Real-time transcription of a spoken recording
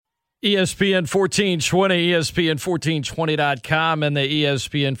ESPN 1420, ESPN1420.com, and the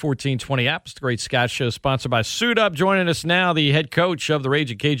ESPN 1420 app. It's the Great Scott Show, sponsored by Suit Up. Joining us now, the head coach of the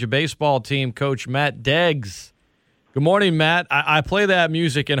Ragin Cajun baseball team, Coach Matt Deggs. Good morning, Matt. I play that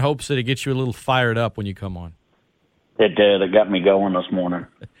music in hopes that it gets you a little fired up when you come on. It did. It got me going this morning.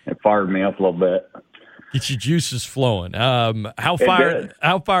 It fired me up a little bit. Get your juices flowing. How fired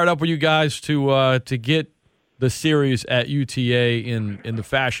up were you guys to get the series at UTA in the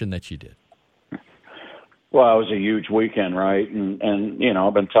fashion that you did? Well, it was a huge weekend, right? And you know,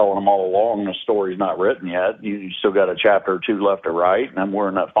 I've been telling them all along, the story's not written yet. You still got a chapter or two left to write, and then we're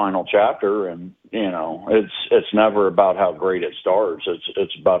in that final chapter. And you know, it's never about how great it starts.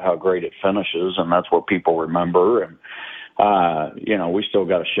 It's about how great it finishes, and that's what people remember. And you know, we still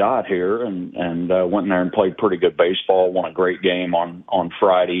got a shot here, and went in there and played pretty good baseball. Won a great game on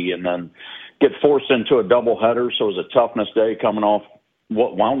Friday, and then get forced into a doubleheader, so it was a toughness day coming off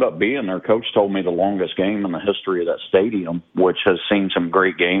what wound up being, their coach told me, the longest game in the history of that stadium, which has seen some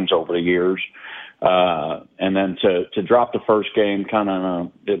great games over the years. And then to drop the first game, it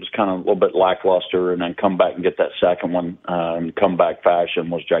was kind of a little bit lackluster, and then come back and get that second one in comeback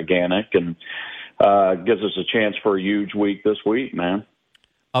fashion was gigantic, and gives us a chance for a huge week this week, man.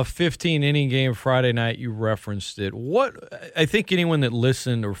 A 15-inning game Friday night, you referenced it. What I think anyone that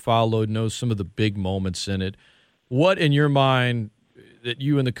listened or followed knows some of the big moments in it. What, in your mind, that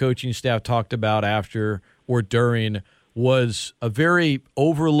you and the coaching staff talked about after or during was a very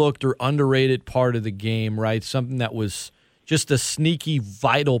overlooked or underrated part of the game, right? Something that was just a sneaky,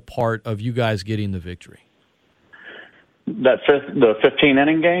 vital part of you guys getting the victory. The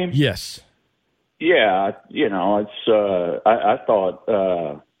 15-inning game? Yes. Yeah, you know, it's. I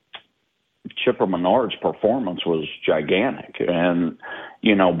thought Chipper Menard's performance was gigantic, and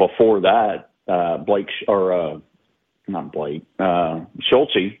you know, before that,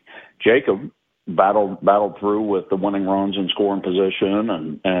 Schulte, Jacob battled through with the winning runs in scoring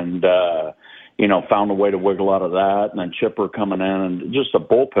position, and you know, found a way to wiggle out of that, and then Chipper coming in, and just the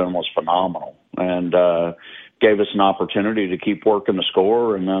bullpen was phenomenal, and gave us an opportunity to keep working the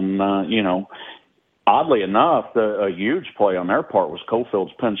score, and then you know. Oddly enough, a huge play on their part was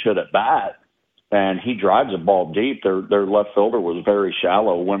Cofield's pinch hit at bat, and he drives a ball deep. Their left fielder was very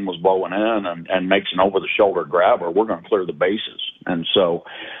shallow. Wind was blowing in, and makes an over-the-shoulder grabber. We're going to clear the bases. And so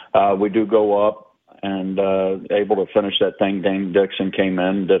we do go up and able to finish that thing. Dane Dixon came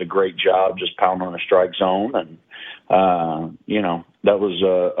in, did a great job just pounding the strike zone. And, you know, that was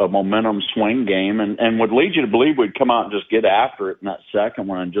a momentum swing game and would lead you to believe we'd come out and just get after it in that second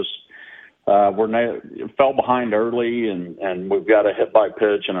one and just fell behind early, and we've got a hit by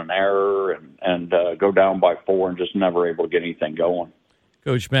pitch and an error, and go down by 4 and just never able to get anything going.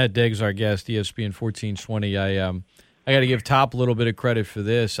 Coach Matt Deggs, our guest, ESPN 1420. I got to give Top a little bit of credit for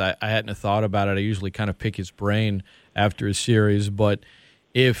this. I hadn't have thought about it. I usually kind of pick his brain after a series, but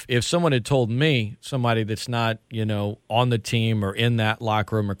if someone had told me, somebody that's not, you know, on the team or in that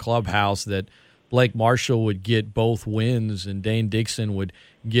locker room or clubhouse, that Blake Marshall would get both wins and Dane Dixon would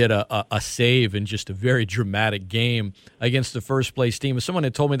get a save in just a very dramatic game against the first-place team. If someone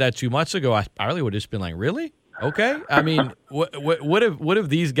had told me that 2 months ago, I really would have just been like, really? Okay. I mean, what have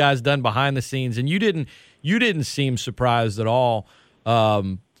these guys done behind the scenes? And you didn't seem surprised at all,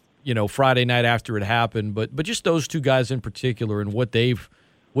 you know, Friday night after it happened. But just those two guys in particular and what they've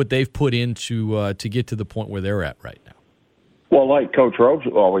put into to get to the point where they're at right now. Well, like Coach Rhodes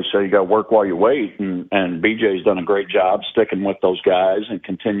always say, you got to work while you wait, and BJ's done a great job sticking with those guys and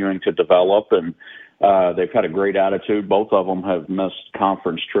continuing to develop, and they've had a great attitude. Both of them have missed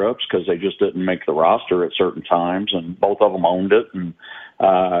conference trips because they just didn't make the roster at certain times, and both of them owned it and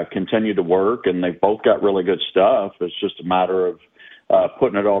continued to work, and they've both got really good stuff. It's just a matter of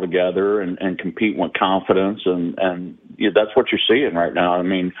putting it all together and competing with confidence, and yeah, that's what you're seeing right now. I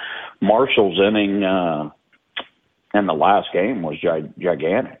mean, Marshall's inning in the last game was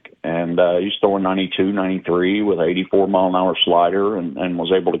gigantic. And he's throwing 92, 93 with an 84-mile-an-hour slider and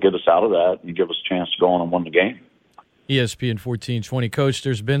was able to get us out of that and give us a chance to go on and win the game. ESPN 1420. Coach,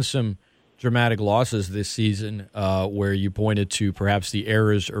 there's been some dramatic losses this season where you pointed to perhaps the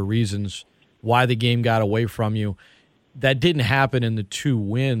errors or reasons why the game got away from you. That didn't happen in the 2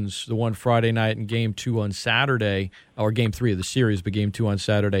 wins, the one Friday night and Game 2 on Saturday, or Game 3 of the series, but Game 2 on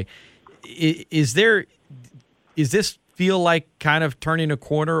Saturday. Is this feel like kind of turning a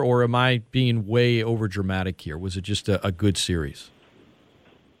corner, or am I being way over dramatic here? Was it just a good series?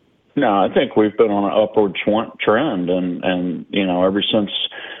 No, I think we've been on an upward trend, and you know, ever since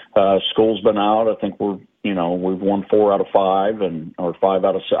school's been out, I think we've won 4 out of 5 or 5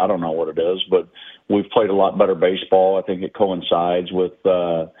 out of 6. I don't know what it is, but we've played a lot better baseball. I think it coincides with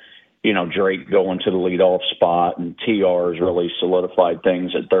Drake going to the leadoff spot, and TR's really solidified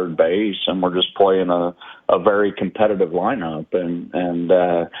things at third base, and we're just playing a very competitive lineup, and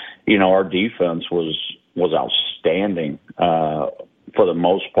our defense was outstanding for the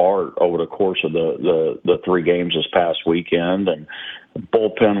most part over the course of the 3 games this past weekend, and the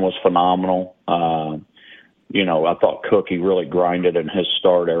bullpen was phenomenal. I thought Cookie really grinded in his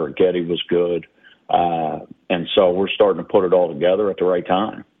start. Eric Getty was good, and so we're starting to put it all together at the right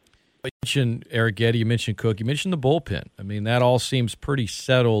time. You mentioned Eric Getty, you mentioned Cook, you mentioned the bullpen. I mean, that all seems pretty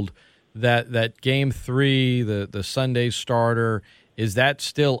settled. That game 3, the Sunday starter, is that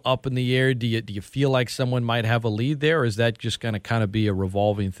still up in the air? Do you feel like someone might have a lead there, or is that just going to kind of be a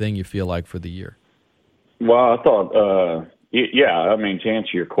revolving thing you feel like for the year? Well, I thought, to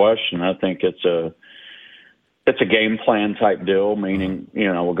answer your question, I think it's a game plan type deal, meaning,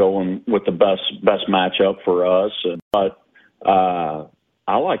 we're going with the best matchup for us. But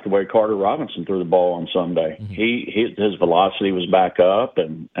I like the way Carter Robinson threw the ball on Sunday. Mm-hmm. His velocity was back up,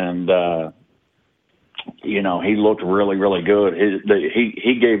 and he looked really, really good.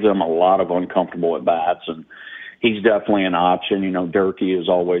 He gave them a lot of uncomfortable at bats, and he's definitely an option. Durkee is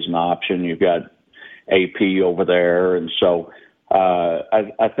always an option. You've got AP over there, and so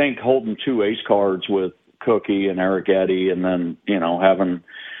I think holding 2 ace cards with Cookie and Eric Getty, and then having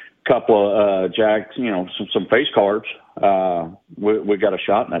a couple of jacks, some face cards. We got a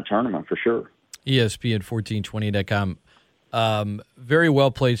shot in that tournament for sure. ESPN 1420.com. Very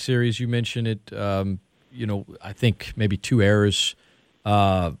well played series. You mentioned it. I think maybe 2 errors,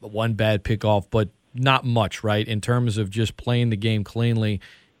 1 bad pickoff, but not much, right? In terms of just playing the game cleanly.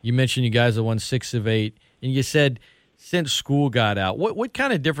 You mentioned you guys have won 6 of 8, and you said since school got out, what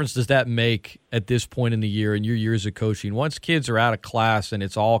kind of difference does that make at this point in the year in your years of coaching? Once kids are out of class and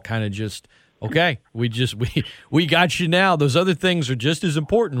it's all kind of just, okay, we got you now. Those other things are just as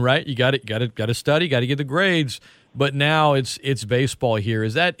important, right? You got to study, got to get the grades. But now it's baseball here.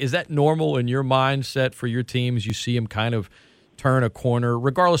 Is that normal in your mindset for your teams? You see them kind of turn a corner,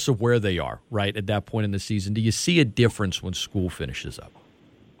 regardless of where they are, right, at that point in the season. Do you see a difference when school finishes up?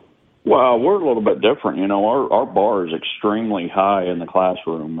 Well, we're a little bit different. Our bar is extremely high in the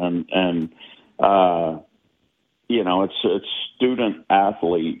classroom, and it's student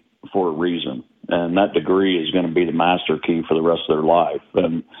athlete for a reason, and that degree is going to be the master key for the rest of their life.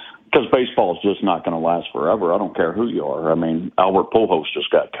 And because baseball is just not going to last forever. I don't care who you are. I mean, Albert Pujols just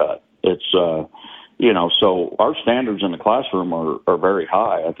got cut. It's so our standards in the classroom are very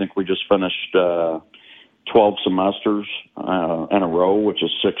high. I think we just finished 12 semesters in a row, which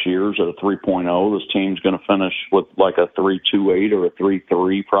is 6 years at a 3.0. This team's going to finish with like a 3.28 or a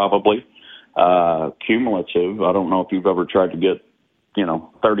 3.3 probably. Cumulative. I don't know if you've ever tried to get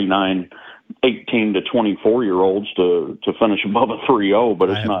 39 18 to 24-year-olds to finish above a 3.0, but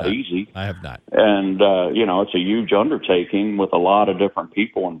it's not easy. I have not. And, it's a huge undertaking with a lot of different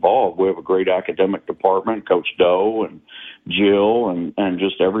people involved. We have a great academic department, Coach Doe and Jill and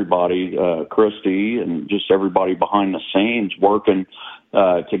just everybody, Christy, and just everybody behind the scenes working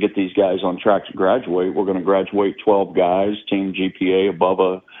to get these guys on track to graduate. We're going to graduate 12 guys, team GPA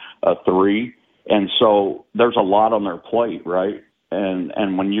above a 3. And so there's a lot on their plate, right?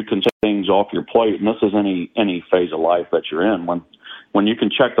 And when you can take things off your plate, and this is any phase of life that you're in, when you can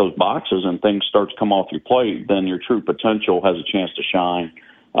check those boxes and things start to come off your plate, then your true potential has a chance to shine,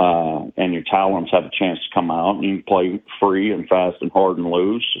 and your talents have a chance to come out, and you can play free and fast and hard and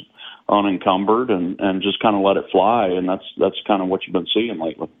loose, unencumbered, and just kind of let it fly. And that's kind of what you've been seeing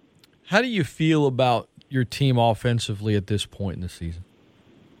lately. How do you feel about your team offensively at this point in the season?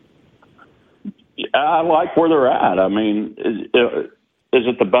 I like where they're at. I mean, is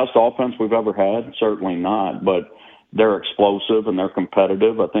it the best offense we've ever had? Certainly not, but they're explosive and they're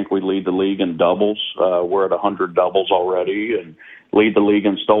competitive. I think we lead the league in doubles. We're at 100 doubles already, and lead the league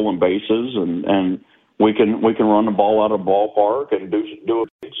in stolen bases, and we can run the ball out of the ballpark and do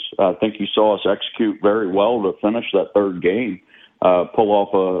it. I think you saw us execute very well to finish that third game, pull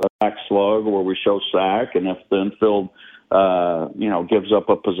off a back slug where we show sack, and if the infield gives up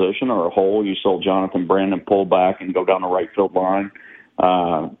a position or a hole, you saw Jonathan Brandon pull back and go down the right field line.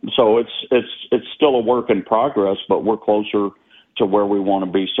 So it's still a work in progress, but we're closer to where we want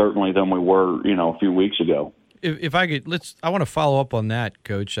to be certainly than we were, a few weeks ago. If I could, I want to follow up on that,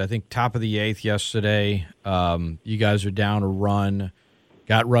 Coach. I think top of the 8th yesterday, you guys are down a run,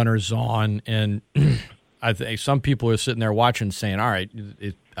 got runners on, and I think some people are sitting there watching saying, all right,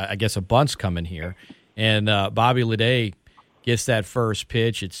 I guess a bunt's coming here. And Bobby Leday gets that first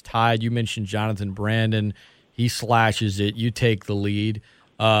pitch. It's tied. You mentioned Jonathan Brandon. He slashes it. You take the lead.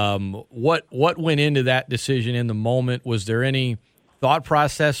 What went into that decision in the moment? Was there any thought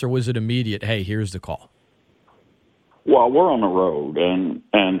process, or was it immediate? Hey, here's the call. Well, we're on the road,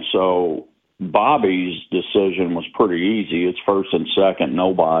 and so Bobby's decision was pretty easy. It's first and second,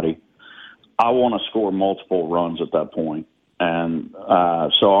 nobody. I want to score multiple runs at that point. And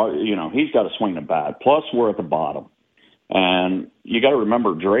so, he's got to swing the bat. Plus, we're at the bottom. And you got to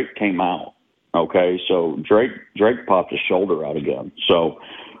remember, Drake came out. Okay, so Drake popped his shoulder out again. So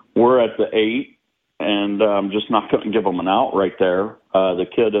we're at the 8, and I'm just not going to give him an out right there. The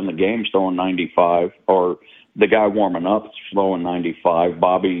kid in the game's throwing 95, or the guy warming up is throwing 95.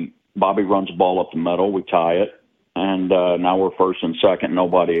 Bobby runs the ball up the middle. We tie it. And now we're first and second,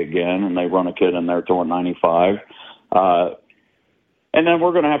 nobody again, and they run a kid in there throwing 95. And then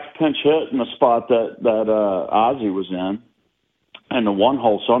we're going to have to pinch hit in the spot that Ozzie was in the one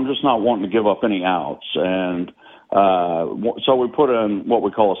hole. So I'm just not wanting to give up any outs. And so we put in what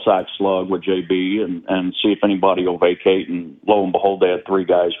we call a sack slug with JB and see if anybody will vacate. And lo and behold, they had 3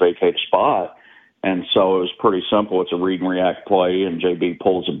 guys vacate a spot. And so it was pretty simple. It's a read and react play, and JB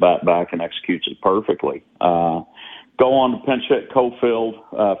pulls the bat back and executes it perfectly. Go on to pinch hit Cofield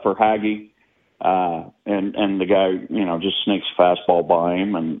for Haggy. And the guy, just sneaks a fastball by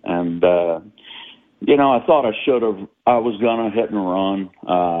him. And I thought I was going to hit and run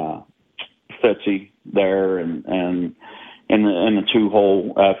Fitzy there and in the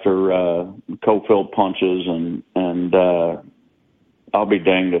 2-hole after Cofield punches. And I'll be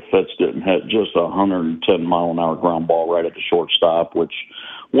danged if Fitz didn't hit just a 110-mile-an-hour ground ball right at the shortstop, which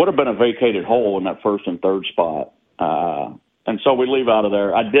would have been a vacated hole in that first and third spot. And so we leave out of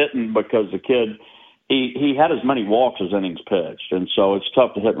there. I didn't because the kid, he had as many walks as innings pitched. And so it's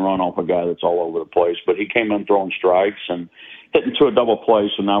tough to hit and run off a guy that's all over the place. But he came in throwing strikes and hitting to a double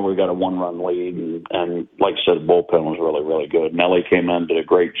play. So now we've got a 1-run lead. And like I said, the bullpen was really, really good. Nelly came in, did a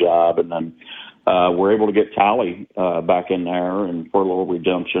great job. And then we're able to get Tally back in there and for a little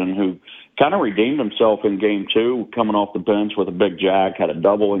redemption, who kind of redeemed himself in game 2, coming off the bench with a big jack, had a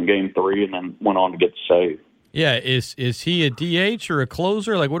double in game 3, and then went on to get the save. Yeah, is he a DH or a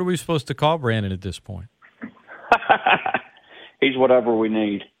closer? Like, what are we supposed to call Brandon at this point? He's whatever we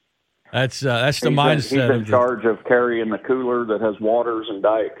need. That's the mindset. He's in charge of carrying the cooler that has waters and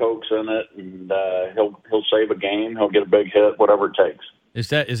Diet Cokes in it, and he'll save a game. He'll get a big hit, whatever it takes. Is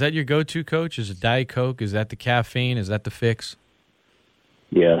that your go-to, Coach? Is it Diet Coke? Is that the caffeine? Is that the fix?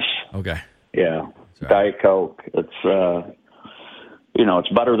 Yes. Okay. Yeah. Sorry. Diet Coke. It's it's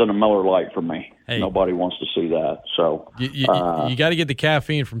better than a Miller Lite for me. Hey, nobody wants to see that. So you got to get the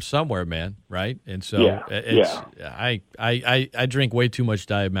caffeine from somewhere, man, right? And so I drink way too much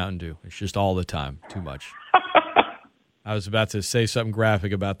Diet Mountain Dew. It's just all the time, too much. I was about to say something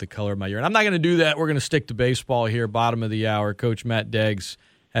graphic about the color of my urine. I'm not going to do that. We're going to stick to baseball here, bottom of the hour. Coach Matt Deggs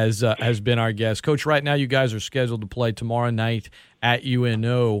has been our guest. Coach, right now you guys are scheduled to play tomorrow night at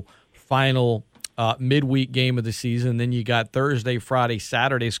UNO, final midweek game of the season. Then you got Thursday, Friday,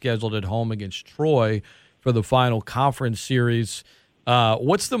 Saturday scheduled at home against Troy for the final conference series.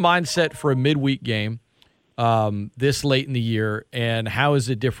 What's the mindset for a midweek game this late in the year, and how is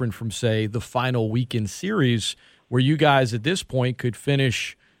it different from, say, the final weekend series where you guys at this point could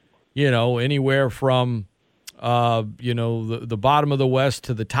finish, anywhere from, the bottom of the West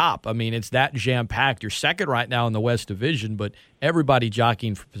to the top? I mean, it's that jam-packed. You're second right now in the West Division, but everybody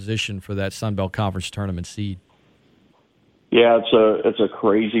jockeying for position for that Sun Belt Conference tournament seed. Yeah, it's a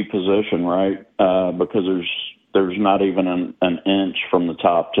crazy position, right? Because there's not even an inch from the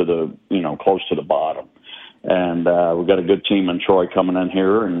top to the, close to the bottom. And we've got a good team in Troy coming in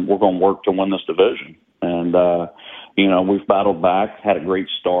here, and we're going to work to win this division. And, we've battled back, had a great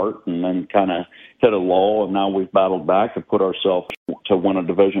start, and then kind of hit a lull, and now we've battled back to put ourselves to win a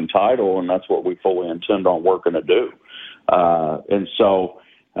division title, and that's what we fully intend on working to do. And so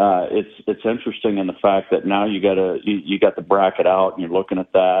it's interesting in the fact that now you got the bracket out, and you're looking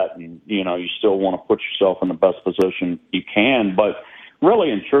at that, and, you still want to put yourself in the best position you can. But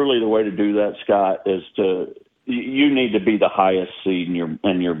really and truly the way to do that, Scott, is you need to be the highest seed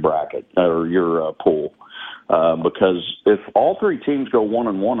in your bracket or your pool. Because if all 3 teams go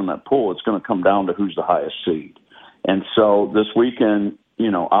 1-1 in that pool, it's going to come down to who's the highest seed. And so this weekend,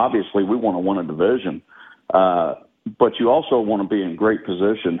 obviously we want to win a division, but you also want to be in great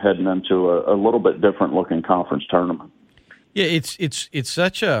position heading into a little bit different looking conference tournament. Yeah, it's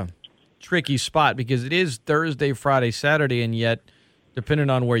such a tricky spot because it is Thursday, Friday, Saturday, and yet depending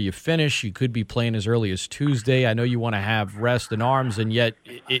on where you finish, you could be playing as early as Tuesday. I know you want to have rest and arms, and yet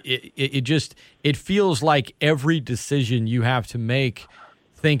it feels like every decision you have to make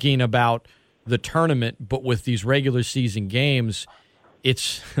thinking about the tournament, but with these regular season games,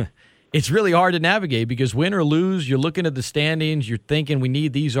 it's it's really hard to navigate because win or lose, you're looking at the standings, you're thinking we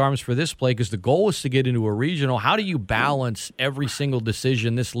need these arms for this play because the goal is to get into a regional. How do you balance every single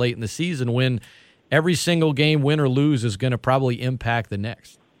decision this late in the season when every single game, win or lose, is going to probably impact the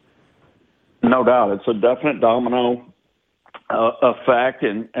next? No doubt. It's a definite domino effect,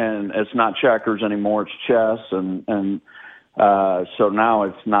 and it's not checkers anymore, it's chess, and so now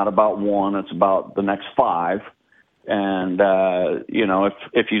it's not about one, it's about the next five. And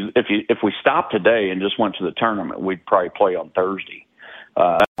if we stopped today and just went to the tournament, we'd probably play on Thursday.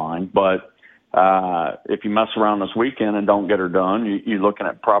 That's fine. But if you mess around this weekend and don't get her done, you're looking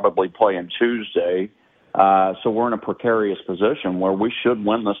at probably playing Tuesday. So we're in a precarious position where we should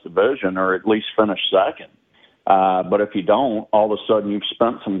win this division or at least finish second. But if you don't, all of a sudden you've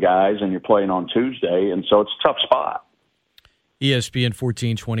spent some guys and you're playing on Tuesday, and so it's a tough spot.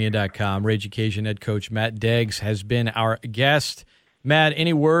 ESPN1420.com. Ragin Cajun head coach Matt Deggs has been our guest. Matt,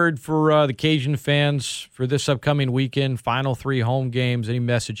 any word for the Cajun fans for this upcoming weekend, final 3 home games? Any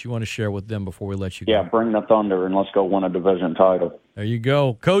message you want to share with them before we let you go? Yeah, bring the Thunder and let's go win a division title. There you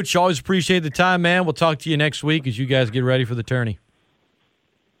go. Coach, always appreciate the time, man. We'll talk to you next week as you guys get ready for the tourney.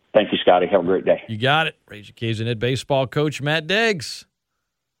 Thank you, Scotty. Have a great day. You got it. Ragin Cajun head baseball coach Matt Deggs.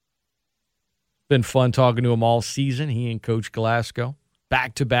 Been fun talking to him all season, he and Coach Glasgow,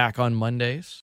 back-to-back on Mondays.